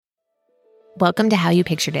Welcome to How You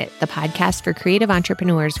Pictured It, the podcast for creative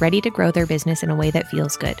entrepreneurs ready to grow their business in a way that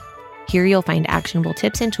feels good. Here you'll find actionable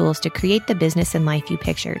tips and tools to create the business and life you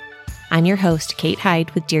pictured. I'm your host, Kate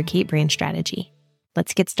Hyde with Dear Kate Brand Strategy.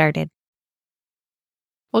 Let's get started.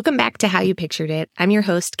 Welcome back to How You Pictured It. I'm your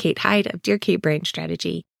host, Kate Hyde of Dear Kate Brand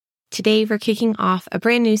Strategy. Today, we're kicking off a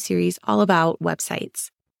brand new series all about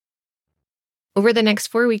websites. Over the next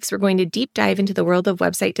 4 weeks, we're going to deep dive into the world of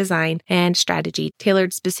website design and strategy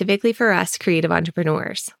tailored specifically for us creative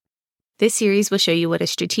entrepreneurs. This series will show you what a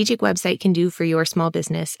strategic website can do for your small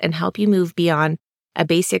business and help you move beyond a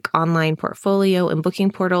basic online portfolio and booking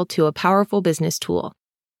portal to a powerful business tool.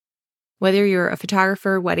 Whether you're a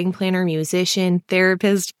photographer, wedding planner, musician,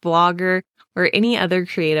 therapist, blogger, or any other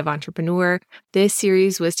creative entrepreneur, this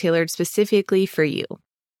series was tailored specifically for you.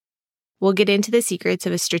 We'll get into the secrets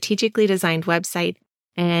of a strategically designed website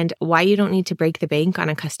and why you don't need to break the bank on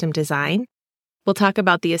a custom design. We'll talk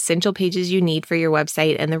about the essential pages you need for your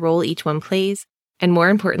website and the role each one plays. And more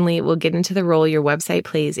importantly, we'll get into the role your website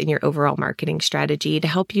plays in your overall marketing strategy to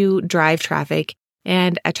help you drive traffic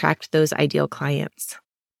and attract those ideal clients.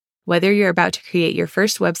 Whether you're about to create your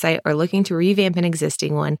first website or looking to revamp an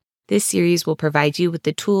existing one, this series will provide you with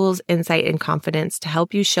the tools, insight, and confidence to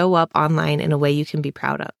help you show up online in a way you can be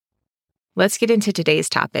proud of. Let's get into today's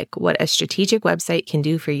topic, what a strategic website can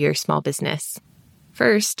do for your small business.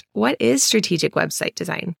 First, what is strategic website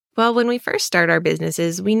design? Well, when we first start our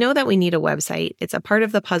businesses, we know that we need a website. It's a part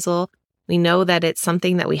of the puzzle. We know that it's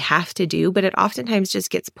something that we have to do, but it oftentimes just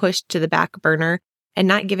gets pushed to the back burner and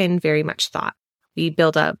not given very much thought. We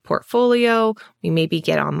build a portfolio, we maybe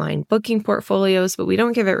get online booking portfolios, but we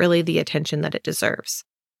don't give it really the attention that it deserves.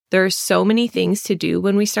 There are so many things to do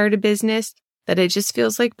when we start a business that it just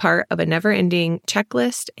feels like part of a never-ending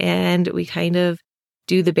checklist, and we kind of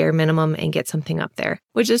do the bare minimum and get something up there,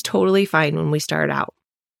 which is totally fine when we start out.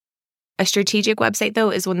 A strategic website,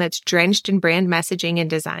 though, is one that's drenched in brand messaging and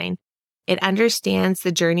design. It understands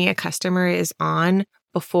the journey a customer is on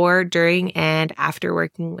before, during, and after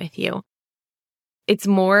working with you. It's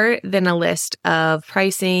more than a list of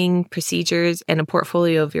pricing, procedures, and a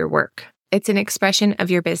portfolio of your work. It's an expression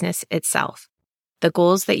of your business itself. The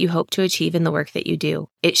goals that you hope to achieve in the work that you do.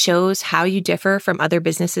 It shows how you differ from other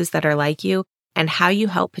businesses that are like you and how you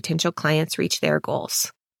help potential clients reach their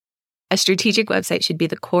goals. A strategic website should be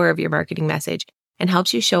the core of your marketing message and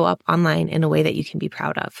helps you show up online in a way that you can be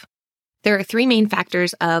proud of. There are 3 main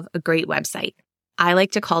factors of a great website. I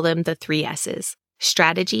like to call them the 3 S's: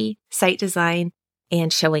 strategy, site design,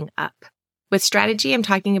 and showing up. With strategy, I'm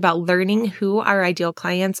talking about learning who our ideal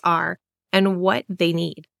clients are and what they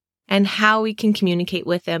need, and how we can communicate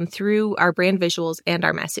with them through our brand visuals and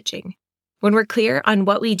our messaging. When we're clear on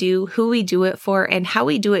what we do, who we do it for, and how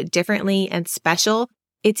we do it differently and special,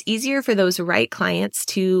 it's easier for those right clients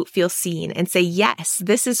to feel seen and say, yes,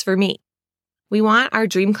 this is for me. We want our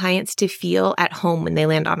dream clients to feel at home when they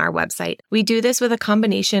land on our website. We do this with a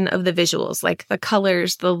combination of the visuals, like the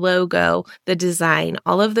colors, the logo, the design,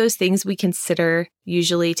 all of those things we consider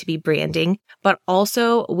usually to be branding, but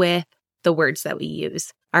also with the words that we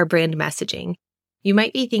use, our brand messaging. You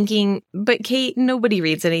might be thinking, but Kate, nobody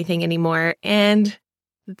reads anything anymore. And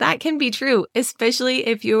that can be true, especially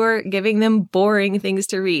if you're giving them boring things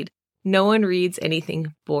to read. No one reads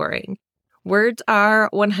anything boring. Words are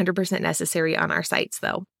 100% necessary on our sites,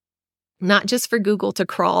 though. Not just for Google to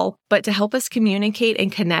crawl, but to help us communicate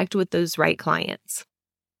and connect with those right clients.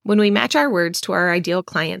 When we match our words to our ideal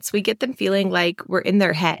clients, we get them feeling like we're in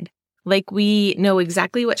their head. Like we know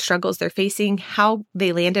exactly what struggles they're facing, how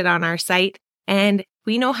they landed on our site, and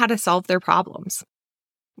we know how to solve their problems.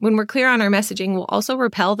 When we're clear on our messaging, we'll also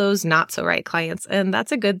repel those not so right clients, and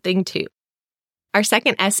that's a good thing too. Our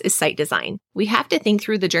second S is site design. We have to think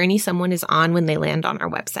through the journey someone is on when they land on our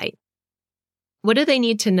website. What do they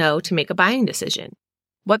need to know to make a buying decision?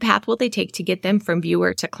 What path will they take to get them from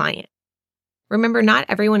viewer to client? Remember, not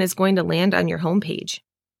everyone is going to land on your homepage.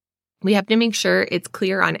 We have to make sure it's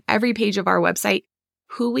clear on every page of our website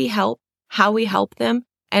who we help, how we help them,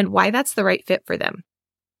 and why that's the right fit for them.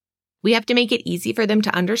 We have to make it easy for them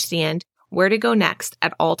to understand where to go next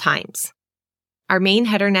at all times. Our main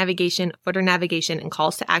header navigation, footer navigation, and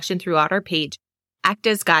calls to action throughout our page act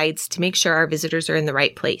as guides to make sure our visitors are in the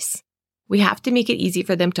right place. We have to make it easy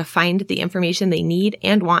for them to find the information they need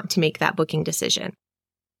and want to make that booking decision.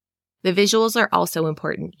 The visuals are also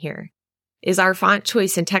important here. Is our font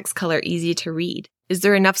choice and text color easy to read? Is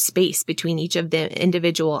there enough space between each of the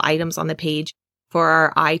individual items on the page for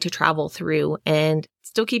our eye to travel through and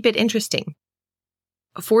still keep it interesting?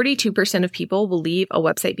 42% of people will leave a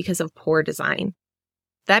website because of poor design.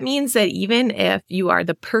 That means that even if you are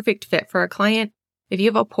the perfect fit for a client, If you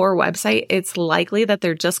have a poor website, it's likely that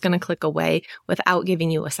they're just going to click away without giving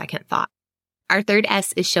you a second thought. Our third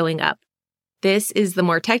S is showing up. This is the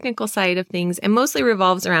more technical side of things and mostly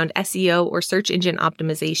revolves around SEO or search engine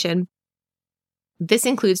optimization. This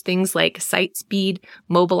includes things like site speed,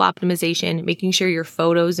 mobile optimization, making sure your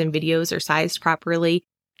photos and videos are sized properly,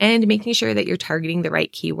 and making sure that you're targeting the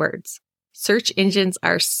right keywords. Search engines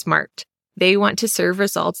are smart. They want to serve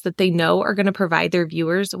results that they know are going to provide their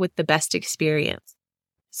viewers with the best experience.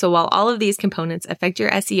 So while all of these components affect your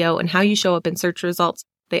SEO and how you show up in search results,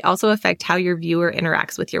 they also affect how your viewer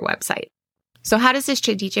interacts with your website. So how does a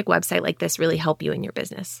strategic website like this really help you in your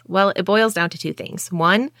business? Well, it boils down to two things.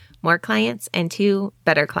 One, more clients, and two,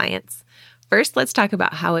 better clients. First, let's talk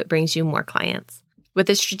about how it brings you more clients. With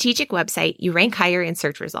a strategic website, you rank higher in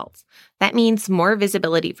search results. That means more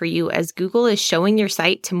visibility for you as Google is showing your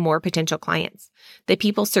site to more potential clients. The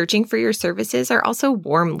people searching for your services are also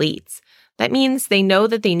warm leads. That means they know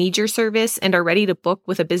that they need your service and are ready to book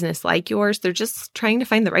with a business like yours. They're just trying to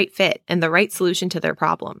find the right fit and the right solution to their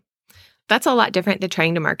problem. That's a lot different than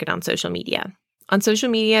trying to market on social media. On social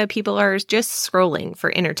media, people are just scrolling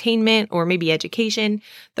for entertainment or maybe education.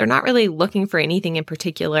 They're not really looking for anything in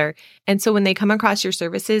particular. And so when they come across your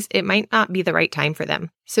services, it might not be the right time for them.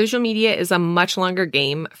 Social media is a much longer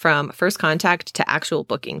game from first contact to actual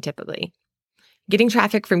booking typically. Getting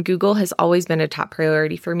traffic from Google has always been a top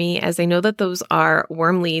priority for me, as I know that those are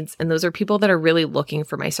warm leads and those are people that are really looking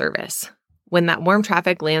for my service. When that warm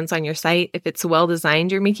traffic lands on your site, if it's well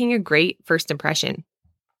designed, you're making a great first impression.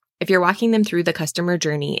 If you're walking them through the customer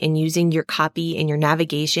journey and using your copy and your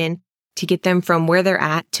navigation to get them from where they're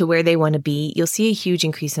at to where they want to be, you'll see a huge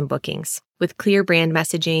increase in bookings. With clear brand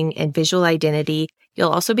messaging and visual identity, you'll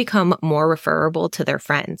also become more referable to their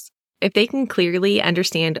friends. If they can clearly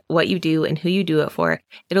understand what you do and who you do it for,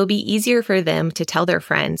 it'll be easier for them to tell their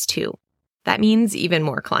friends too. That means even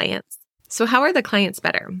more clients. So how are the clients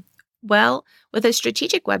better? Well, with a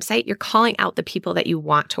strategic website, you're calling out the people that you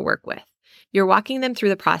want to work with. You're walking them through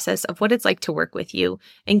the process of what it's like to work with you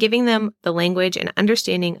and giving them the language and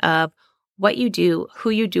understanding of what you do, who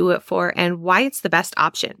you do it for, and why it's the best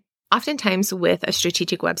option. Oftentimes with a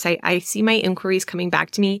strategic website, I see my inquiries coming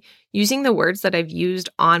back to me using the words that I've used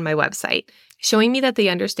on my website, showing me that they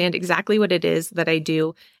understand exactly what it is that I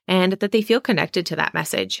do and that they feel connected to that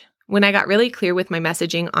message. When I got really clear with my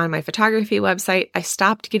messaging on my photography website, I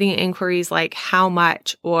stopped getting inquiries like how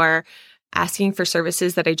much or asking for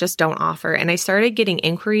services that I just don't offer. And I started getting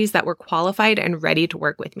inquiries that were qualified and ready to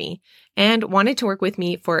work with me and wanted to work with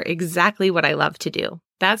me for exactly what I love to do.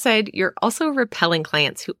 That said, you're also repelling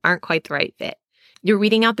clients who aren't quite the right fit. You're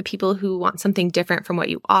weeding out the people who want something different from what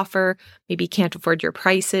you offer, maybe can't afford your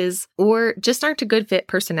prices, or just aren't a good fit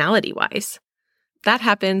personality-wise. That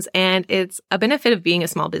happens, and it's a benefit of being a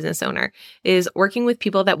small business owner, is working with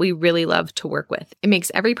people that we really love to work with. It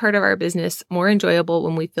makes every part of our business more enjoyable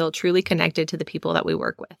when we feel truly connected to the people that we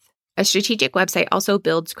work with. A strategic website also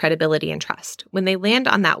builds credibility and trust. When they land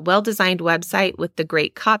on that well-designed website with the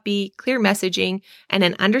great copy, clear messaging, and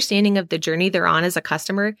an understanding of the journey they're on as a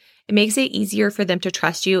customer, it makes it easier for them to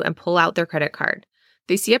trust you and pull out their credit card.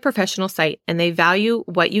 They see a professional site and they value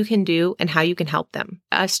what you can do and how you can help them.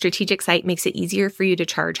 A strategic site makes it easier for you to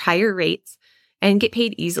charge higher rates and get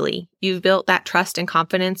paid easily. You've built that trust and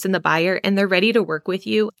confidence in the buyer, and they're ready to work with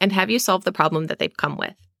you and have you solve the problem that they've come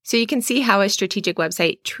with. So you can see how a strategic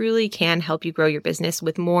website truly can help you grow your business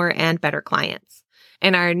with more and better clients.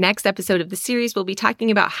 In our next episode of the series, we'll be talking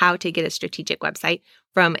about how to get a strategic website.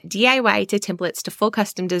 From DIY to templates to full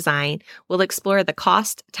custom design, we'll explore the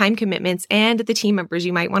cost, time commitments, and the team members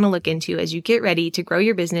you might want to look into as you get ready to grow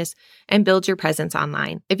your business and build your presence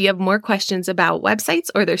online. If you have more questions about websites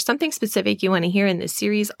or there's something specific you want to hear in this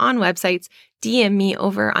series on websites, DM me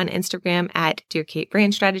over on Instagram at Dear Kate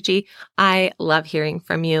Brand Strategy. I love hearing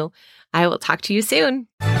from you. I will talk to you soon.